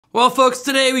Well, folks,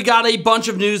 today we got a bunch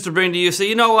of news to bring to you, so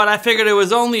you know what? I figured it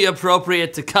was only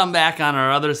appropriate to come back on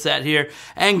our other set here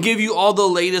and give you all the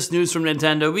latest news from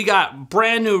Nintendo. We got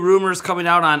brand new rumors coming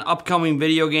out on upcoming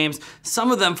video games,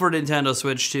 some of them for Nintendo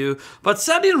Switch too. But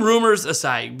setting rumors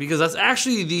aside, because that's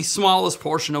actually the smallest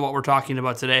portion of what we're talking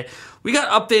about today, we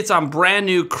got updates on brand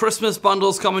new Christmas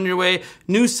bundles coming your way,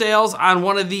 new sales on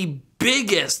one of the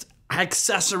biggest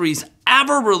accessories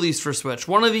ever released for Switch.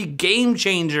 One of the game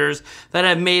changers that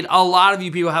have made a lot of you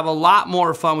people have a lot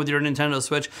more fun with your Nintendo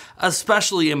Switch,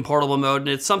 especially in portable mode, and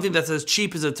it's something that's as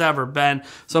cheap as it's ever been.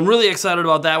 So I'm really excited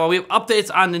about that one. We have updates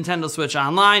on Nintendo Switch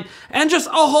Online and just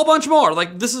a whole bunch more.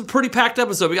 Like, this is a pretty packed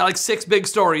episode. We got like 6 big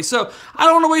stories. So I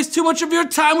don't want to waste too much of your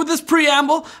time with this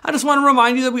preamble. I just want to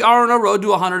remind you that we are on our road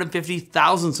to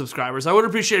 150,000 subscribers. I would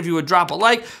appreciate if you would drop a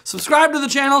like, subscribe to the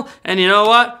channel, and you know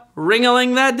what?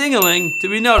 Ring-a-ling that ding-a-ling to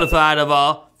be notified of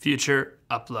all future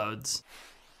uploads.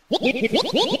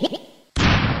 And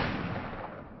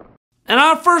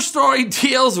our first story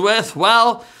deals with,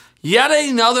 well, yet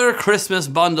another Christmas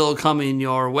bundle coming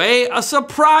your way. A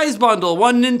surprise bundle,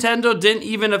 one Nintendo didn't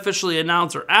even officially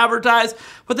announce or advertise,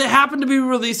 but they happen to be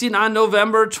releasing on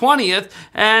November 20th.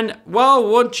 And, well,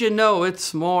 wouldn't you know,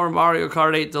 it's more Mario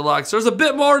Kart 8 Deluxe. There's a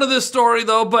bit more to this story,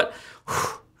 though, but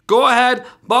go ahead,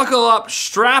 buckle up,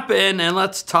 strap in, and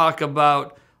let's talk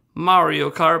about Mario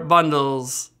Kart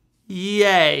bundles.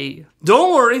 Yay.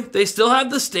 Don't worry, they still have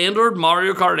the standard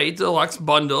Mario Kart 8 Deluxe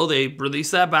bundle. They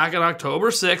released that back on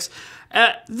October 6th.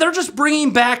 They're just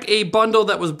bringing back a bundle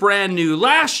that was brand new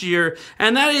last year,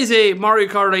 and that is a Mario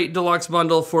Kart 8 Deluxe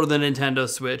bundle for the Nintendo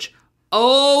Switch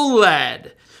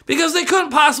OLED. Because they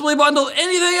couldn't possibly bundle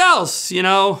anything else, you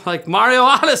know, like Mario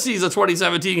Odyssey's a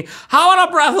 2017. How about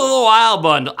a Breath of the Wild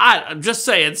bundle? I'm just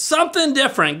saying, something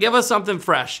different. Give us something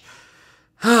fresh.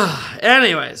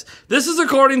 Anyways, this is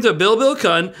according to Bill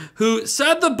Kun, who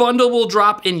said the bundle will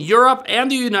drop in Europe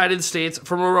and the United States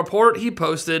from a report he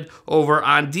posted over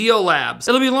on Dio Labs.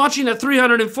 It'll be launching at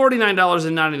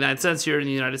 $349.99 here in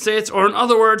the United States, or in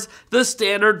other words, the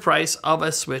standard price of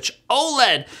a Switch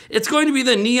OLED. It's going to be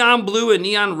the neon blue and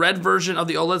neon red version of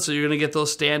the OLED, so you're going to get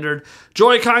those standard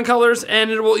Joy-Con colors, and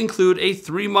it will include a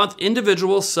 3-month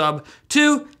individual sub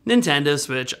to Nintendo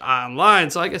Switch Online.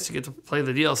 So I guess you get to play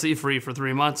the DLC free for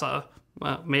 3 months. Well,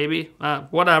 maybe,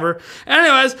 whatever.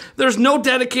 Anyways, there's no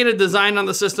dedicated design on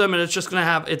the system, and it's just going to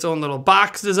have its own little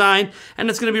box design, and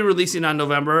it's going to be releasing on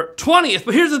November 20th.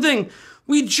 But here's the thing.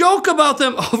 We joke about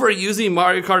them overusing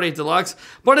Mario Kart 8 Deluxe,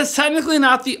 but it's technically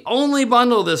not the only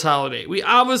bundle this holiday. We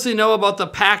obviously know about the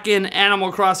pack-in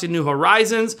Animal Crossing New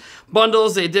Horizons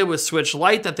bundles they did with Switch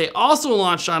Lite that they also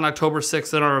launched on October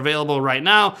 6th and are available right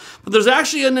now. But there's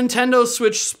actually a Nintendo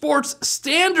Switch Sports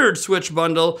Standard Switch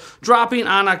bundle dropping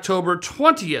on October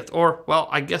 20th. Or, well,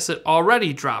 I guess it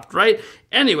already dropped, right?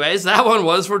 Anyways, that one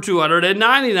was for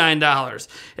 $299.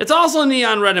 It's also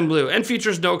neon red and blue and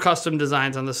features no custom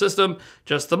designs on the system,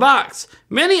 just the box.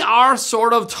 Many are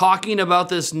sort of talking about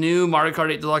this new Mario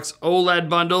Kart 8 Deluxe OLED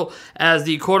bundle as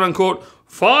the quote-unquote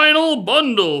final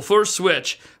bundle for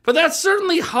Switch. But that's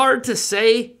certainly hard to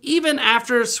say, even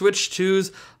after Switch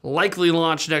 2's likely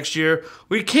launch next year.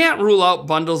 We can't rule out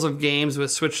bundles of games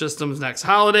with Switch systems next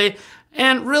holiday,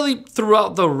 and really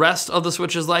throughout the rest of the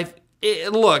Switch's life.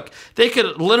 Look, they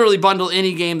could literally bundle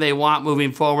any game they want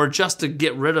moving forward just to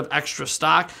get rid of extra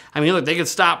stock. I mean, look, they could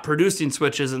stop producing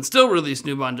Switches and still release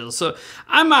new bundles. So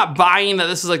I'm not buying that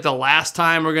this is like the last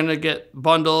time we're going to get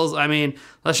bundles. I mean,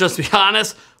 let's just be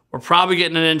honest. We're probably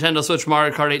getting a Nintendo Switch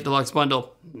Mario Kart 8 Deluxe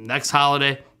bundle next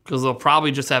holiday, because they'll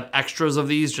probably just have extras of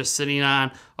these just sitting on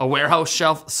a warehouse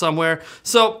shelf somewhere.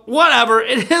 So whatever,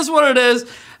 it is what it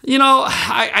is. You know,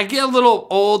 I get a little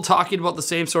old talking about the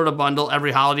same sort of bundle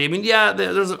every holiday. I mean, yeah,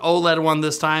 there's an OLED one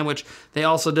this time, which they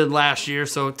also did last year,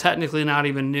 so technically not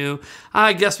even new.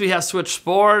 I guess we have Switch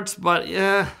Sports, but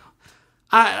yeah.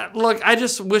 Look, I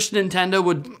just wish Nintendo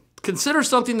would consider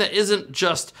something that isn't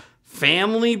just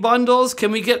family bundles.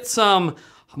 Can we get some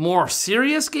more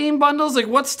serious game bundles? Like,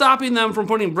 what's stopping them from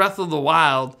putting Breath of the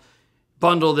Wild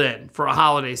bundled in for a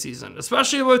holiday season,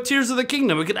 especially with Tears of the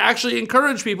Kingdom? We could actually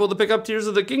encourage people to pick up Tears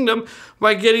of the Kingdom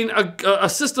by getting a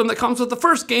system that comes with the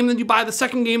first game, then you buy the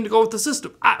second game to go with the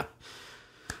system. Oh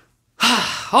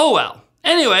well.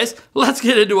 Anyways, let's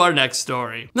get into our next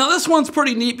story. Now this one's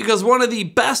pretty neat because one of the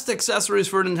best accessories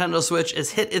for Nintendo Switch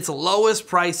has hit its lowest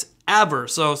price ever.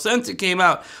 So since it came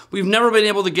out, we've never been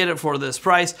able to get it for this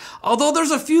price, although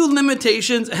there's a few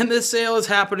limitations, and this sale is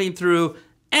happening through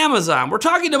Amazon. We're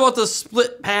talking about the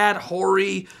split pad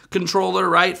Hori controller,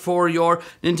 right, for your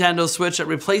Nintendo Switch that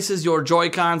replaces your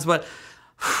Joy-Cons, but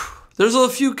there's a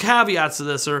few caveats to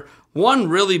this, or one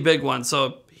really big one.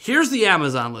 So here's the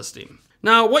Amazon listing.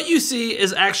 Now, what you see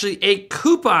is actually a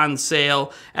coupon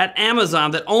sale at Amazon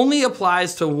that only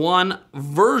applies to one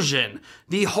version,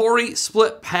 the Hori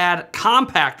Split Pad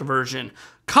Compact version.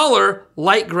 Color,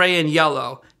 light gray and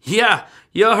yellow. Yeah,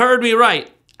 you heard me right,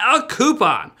 a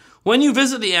coupon. When you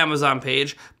visit the Amazon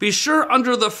page, be sure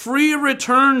under the free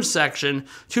return section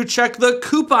to check the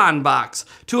coupon box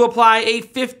to apply a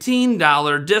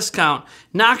 $15 discount,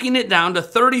 knocking it down to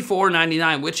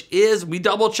 $34.99, which is, we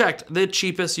double checked, the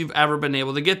cheapest you've ever been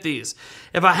able to get these.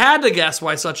 If I had to guess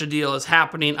why such a deal is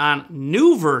happening on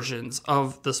new versions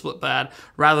of the split pad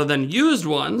rather than used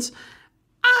ones,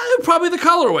 probably the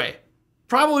colorway.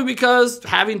 Probably because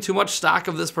having too much stock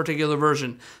of this particular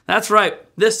version. That's right,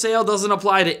 this sale doesn't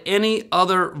apply to any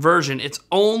other version. It's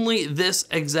only this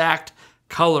exact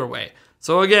colorway.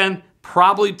 So again,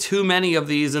 probably too many of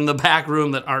these in the back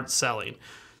room that aren't selling.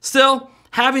 Still,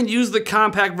 having used the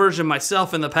compact version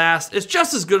myself in the past, it's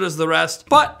just as good as the rest,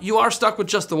 but you are stuck with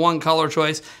just the one color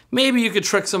choice. Maybe you could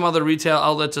trick some other retail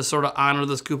outlet to sort of honor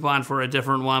this coupon for a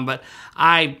different one, but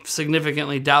I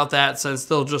significantly doubt that since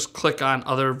they'll just click on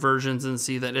other versions and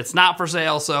see that it's not for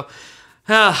sale, so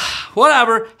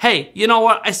whatever. Hey, you know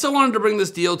what? I still wanted to bring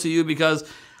this deal to you because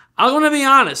I'm going to be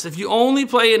honest, if you only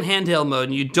play in handheld mode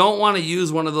and you don't want to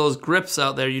use one of those grips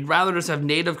out there, you'd rather just have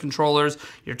native controllers,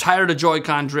 you're tired of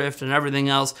Joy-Con drift and everything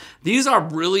else, these are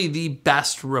really the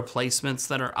best replacements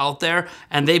that are out there,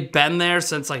 and they've been there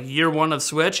since like year one of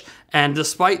Switch, and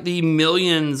despite the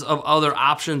millions of other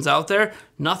options out there,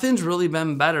 nothing's really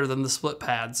been better than the split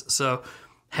pads. So,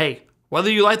 hey, whether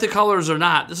you like the colors or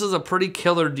not, this is a pretty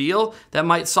killer deal that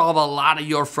might solve a lot of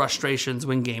your frustrations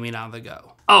when gaming on the go.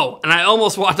 Oh, and I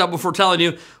almost walked out before telling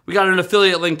you, we got an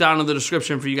affiliate link down in the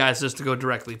description for you guys just to go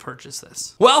directly purchase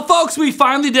this. Well, folks, we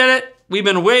finally did it. We've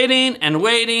been waiting and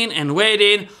waiting and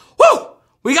waiting. Woo!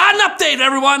 We got an update,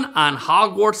 everyone, on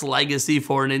Hogwarts Legacy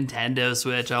for Nintendo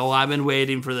Switch. Oh, I've been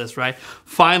waiting for this, right?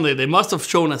 Finally, they must have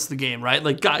shown us the game, right?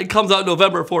 Like, God, it comes out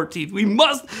November 14th.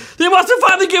 They must have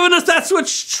finally given us that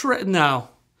Switch. No,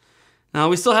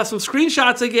 we still have some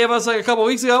screenshots they gave us like a couple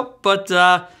weeks ago,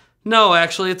 but no,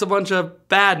 actually, it's a bunch of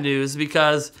bad news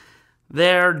because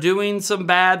they're doing some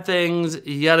bad things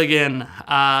yet again.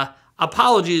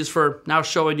 Apologies for now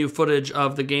showing you footage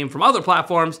of the game from other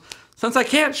platforms since I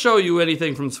can't show you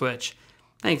anything from Switch.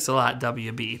 Thanks a lot,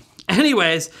 WB.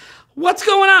 Anyways, what's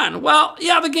going on? Well,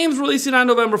 yeah, the game's releasing on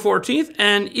November 14th,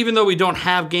 and even though we don't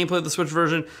have gameplay of the Switch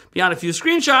version beyond a few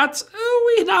screenshots,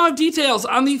 we now have details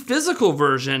on the physical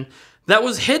version that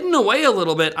was hidden away a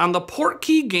little bit on the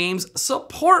Portkey Games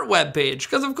support webpage.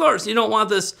 Because of course, you don't want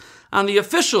this on the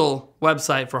official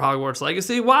website for Hogwarts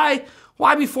Legacy. Why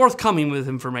be forthcoming with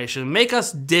information? Make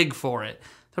us dig for it.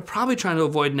 They're probably trying to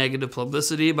avoid negative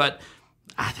publicity, but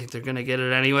I think they're gonna get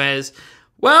it anyways.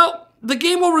 Well, the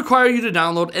game will require you to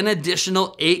download an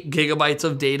additional 8 gigabytes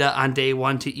of data on day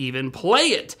one to even play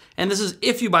it. And this is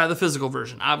if you buy the physical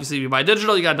version. Obviously, if you buy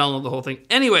digital, you gotta download the whole thing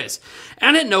anyways.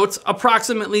 And it notes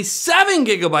approximately 7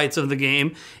 gigabytes of the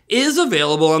game is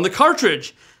available on the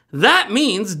cartridge. That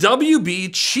means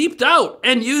WB cheaped out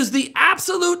and used the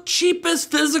absolute cheapest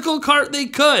physical cart they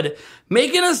could,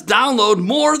 making us download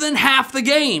more than half the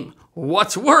game.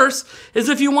 What's worse is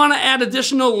if you want to add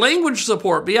additional language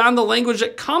support beyond the language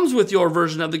that comes with your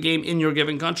version of the game in your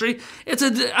given country, it's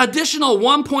an additional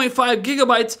 1.5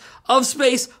 gigabytes of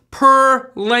space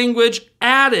per language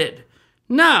added.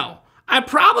 Now, I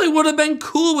probably would have been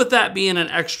cool with that being an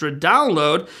extra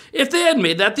download if they had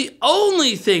made that the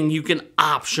only thing you can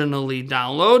optionally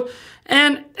download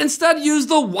and instead use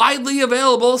the widely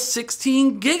available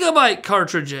 16 gigabyte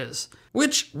cartridges,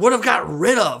 which would have got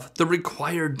rid of the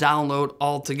required download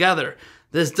altogether.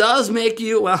 This does make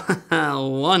you,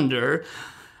 well, wonder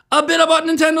a bit about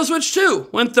Nintendo Switch 2,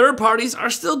 when third parties are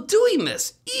still doing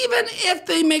this. Even if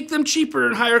they make them cheaper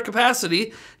and higher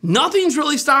capacity, nothing's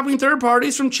really stopping third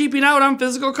parties from cheaping out on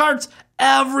physical carts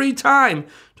every time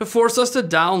to force us to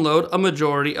download a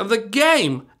majority of the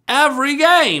game. Every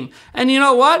game. And you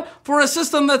know what? For a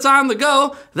system that's on the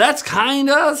go, that's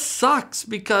kinda sucks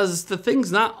because the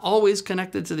thing's not always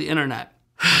connected to the internet.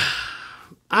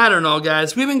 I don't know,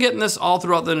 guys. We've been getting this all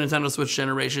throughout the Nintendo Switch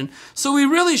generation, so we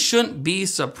really shouldn't be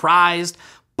surprised,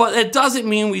 but it doesn't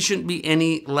mean we shouldn't be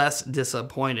any less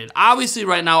disappointed. Obviously,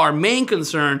 right now, our main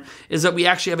concern is that we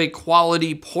actually have a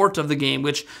quality port of the game,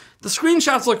 which the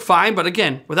screenshots look fine, but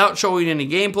again, without showing any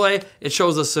gameplay, it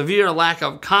shows a severe lack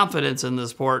of confidence in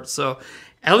this port. So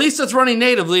at least it's running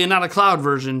natively and not a cloud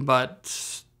version,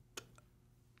 but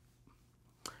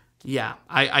yeah,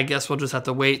 I guess we'll just have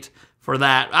to wait for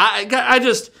that.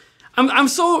 I'm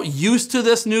so used to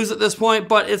this news at this point,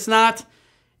 but it's not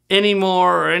any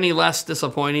more or any less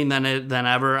disappointing than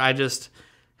ever.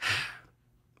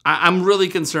 I'm really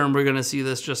concerned we're going to see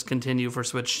this just continue for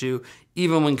Switch 2,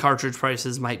 even when cartridge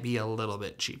prices might be a little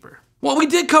bit cheaper. Well, we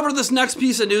did cover this next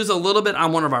piece of news a little bit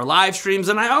on one of our live streams,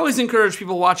 and I always encourage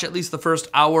people to watch at least the first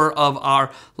hour of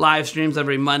our live streams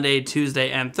every Monday,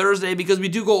 Tuesday, and Thursday, because we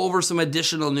do go over some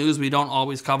additional news we don't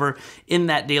always cover in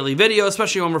that daily video,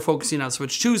 especially when we're focusing on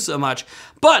Switch 2 so much.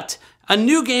 But a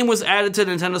new game was added to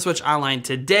Nintendo Switch Online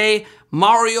today.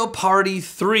 Mario Party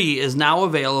 3 is now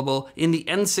available in the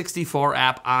N64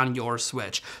 app on your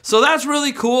Switch. So that's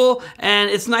really cool, and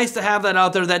it's nice to have that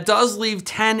out there. That does leave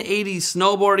 1080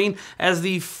 Snowboarding as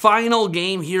the final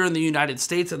game here in the United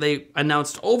States that they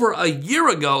announced over a year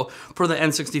ago for the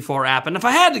N64 app. And if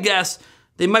I had to guess,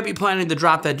 they might be planning to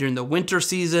drop that during the winter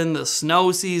season, the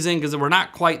snow season, because we're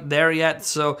not quite there yet.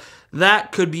 So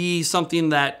that could be something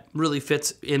that really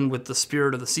fits in with the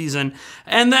spirit of the season.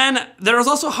 And then there's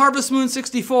also Harvest Moon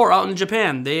 64 out in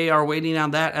Japan. They are waiting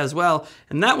on that as well,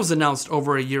 and that was announced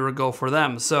over a year ago for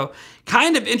them. So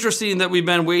kind of interesting that we've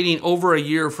been waiting over a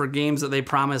year for games that they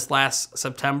promised last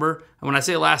September. And when I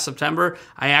say last September,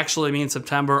 I actually mean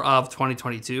September of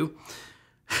 2022.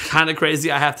 Kind of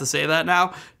crazy I have to say that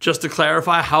now, just to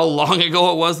clarify how long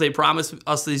ago it was they promised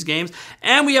us these games.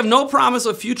 And we have no promise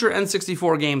of future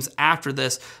N64 games after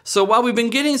this. So while we've been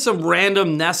getting some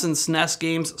random NES and SNES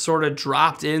games sort of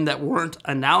dropped in that weren't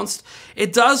announced,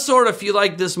 it does sort of feel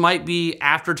like this might be,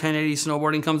 after 1080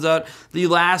 Snowboarding comes out, the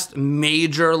last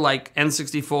major like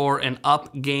N64 and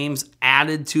up games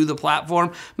added to the platform.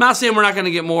 I'm not saying we're not going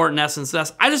to get more NES and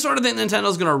SNES. I just sort of think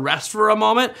Nintendo's going to rest for a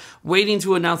moment, waiting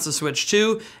to announce the Switch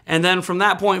 2. And then from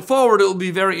that point forward, it will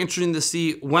be very interesting to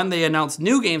see when they announce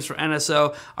new games for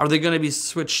NSO. Are they going to be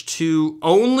Switch 2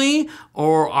 only?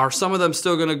 Or are some of them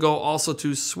still going to go also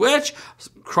to Switch?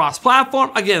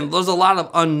 Cross-platform? Again, there's a lot of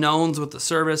unknowns with the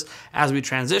service as we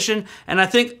transition. And I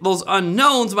think those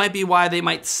unknowns might be why they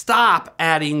might stop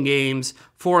adding games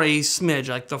for a smidge,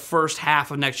 like the first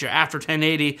half of next year. After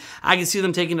 1080, I can see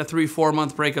them taking a 3-4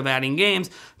 month break of adding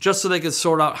games just so they can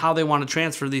sort out how they want to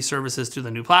transfer these services to the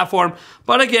new platform.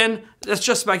 But again, it's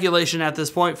just speculation at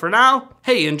this point. For now,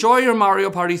 hey, enjoy your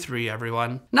Mario Party 3,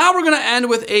 everyone. Now we're going to end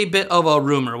with a bit of a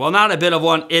rumor. Well, not a bit of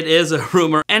one, it is a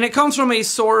rumor. And it comes from a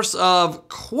source of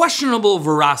questionable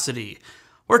veracity.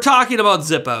 We're talking about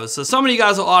Zippo. So some of you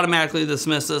guys will automatically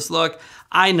dismiss this. Look,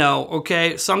 I know,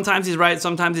 okay, sometimes he's right,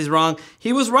 sometimes he's wrong.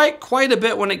 He was right quite a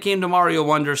bit when it came to Mario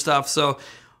Wonder stuff, so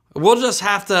we'll just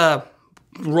have to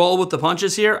roll with the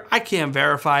punches here. I can't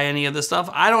verify any of this stuff.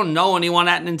 I don't know anyone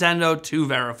at Nintendo to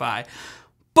verify.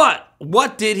 But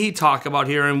what did he talk about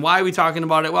here, and why are we talking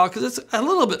about it? Well, because it's a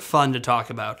little bit fun to talk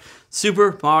about.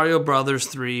 Super Mario Bros.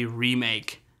 3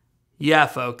 Remake. Yeah,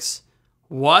 folks.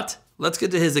 What? Let's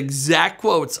get to his exact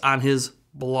quotes on his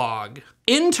blog.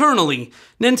 Internally,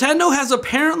 Nintendo has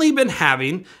apparently been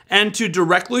having, and to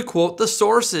directly quote the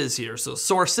sources here, so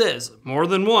sources, more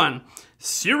than one,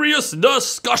 serious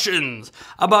discussions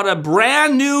about a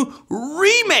brand new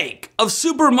remake of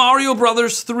Super Mario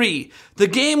Bros. 3. The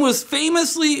game was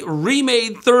famously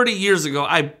remade 30 years ago.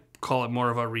 I call it more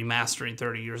of a remastering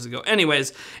 30 years ago.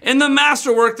 Anyways, in the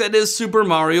masterwork that is Super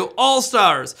Mario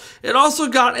All-Stars. It also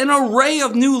got an array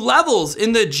of new levels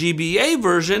in the GBA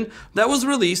version that was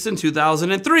released in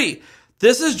 2003.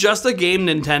 This is just a game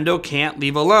Nintendo can't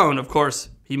leave alone. Of course,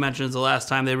 he mentions the last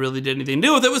time they really did anything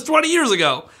new with it was 20 years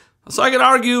ago. So I could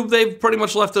argue they've pretty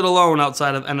much left it alone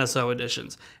outside of NSO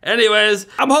editions. Anyways,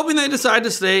 I'm hoping they decide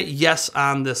to say yes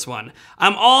on this one.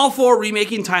 I'm all for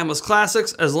remaking timeless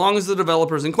classics as long as the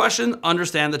developers in question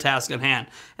understand the task at hand.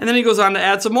 And then he goes on to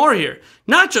add some more here.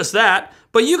 Not just that,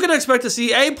 but you can expect to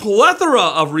see a plethora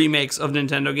of remakes of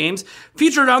Nintendo games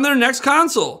featured on their next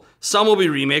console. Some will be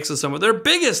remakes of some of their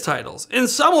biggest titles, and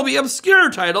some will be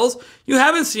obscure titles you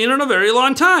haven't seen in a very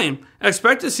long time.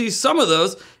 Expect to see some of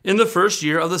those in the first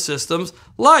year of the system's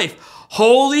life.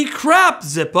 Holy crap,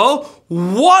 Zippo!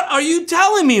 What are you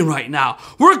telling me right now?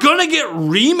 We're gonna get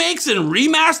remakes and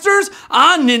remasters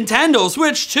on Nintendo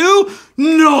Switch 2?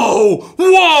 No!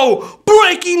 Whoa!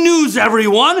 Breaking news,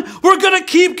 everyone! We're gonna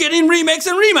keep getting remakes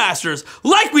and remasters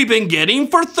like we've been getting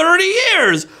for 30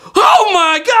 years! Oh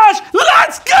my gosh!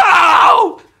 Let's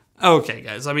go! Okay,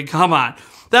 guys, I mean, come on.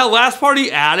 That last part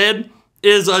he added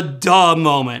is a dumb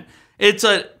moment. It's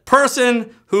a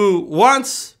person who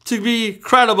wants to be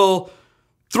credible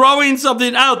throwing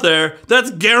something out there that's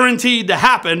guaranteed to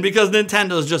happen because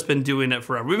Nintendo's just been doing it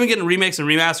forever. We've been getting remakes and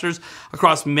remasters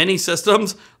across many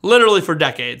systems literally for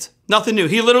decades. Nothing new.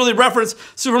 He literally referenced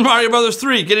Super Mario Bros.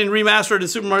 3 getting remastered to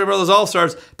Super Mario Bros.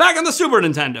 All-Stars back on the Super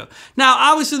Nintendo. Now,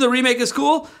 obviously the remake is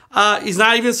cool. He's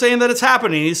not even saying that it's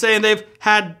happening. He's saying they've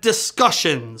had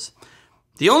discussions.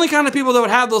 The only kind of people that would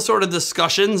have those sort of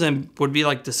discussions and would be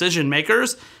like decision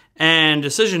makers, and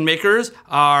decision makers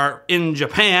are in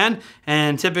Japan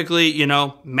and typically, you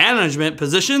know, management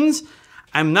positions.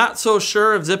 I'm not so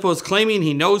sure if Zippo's claiming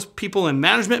he knows people in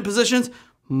management positions.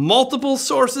 Multiple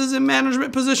sources in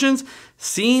management positions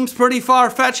seems pretty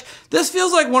far-fetched. This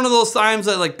feels like one of those times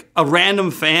that like a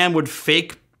random fan would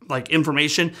fake like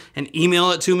information and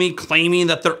email it to me claiming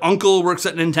that their uncle works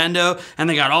at Nintendo and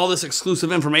they got all this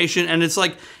exclusive information, and it's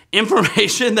like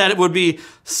information that it would be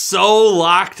so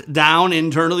locked down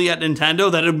internally at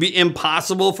Nintendo that it would be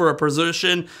impossible for a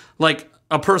position like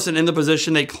a person in the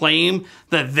position they claim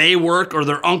that they work or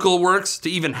their uncle works to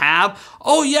even have.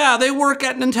 Oh yeah, they work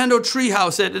at Nintendo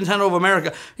Treehouse at Nintendo of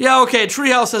America. Yeah, okay,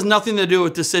 Treehouse has nothing to do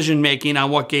with decision making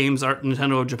on what games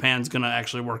Nintendo of Japan's gonna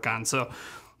actually work on. So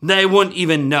they wouldn't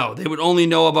even know. They would only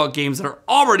know about games that are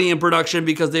already in production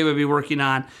because they would be working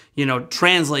on, you know,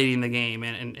 translating the game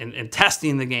and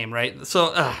testing the game, right?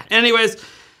 So anyways,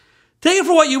 take it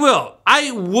for what you will. I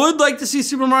would like to see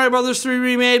Super Mario Bros. 3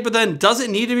 remade, but then does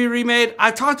it need to be remade?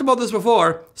 I've talked about this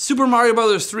before. Super Mario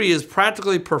Bros. 3 is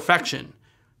practically perfection.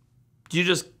 You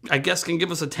just, I guess, can give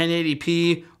us a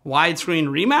 1080p widescreen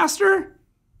remaster?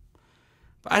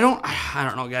 I don't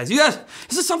know, guys. You guys,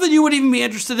 is this something you would even be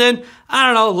interested in? I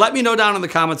don't know. Let me know down in the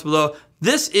comments below.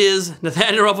 This is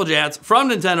Nathaniel Rufflejans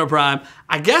from Nintendo Prime.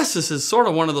 I guess this is sort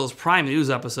of one of those Prime News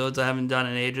episodes I haven't done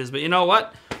in ages, but you know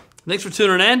what? Thanks for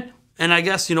tuning in. And I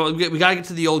guess, you know, we gotta get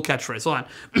to the old catchphrase. Hold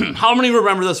on. How many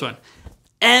remember this one?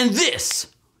 And this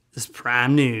is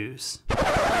Prime News.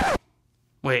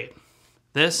 Wait,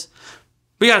 this?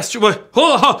 We gotta, wait,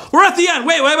 hold on, we're at the end.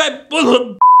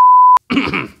 Wait.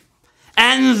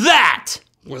 And that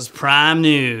was Prime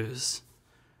News.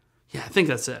 Yeah, I think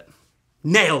that's it.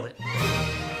 Nailed it.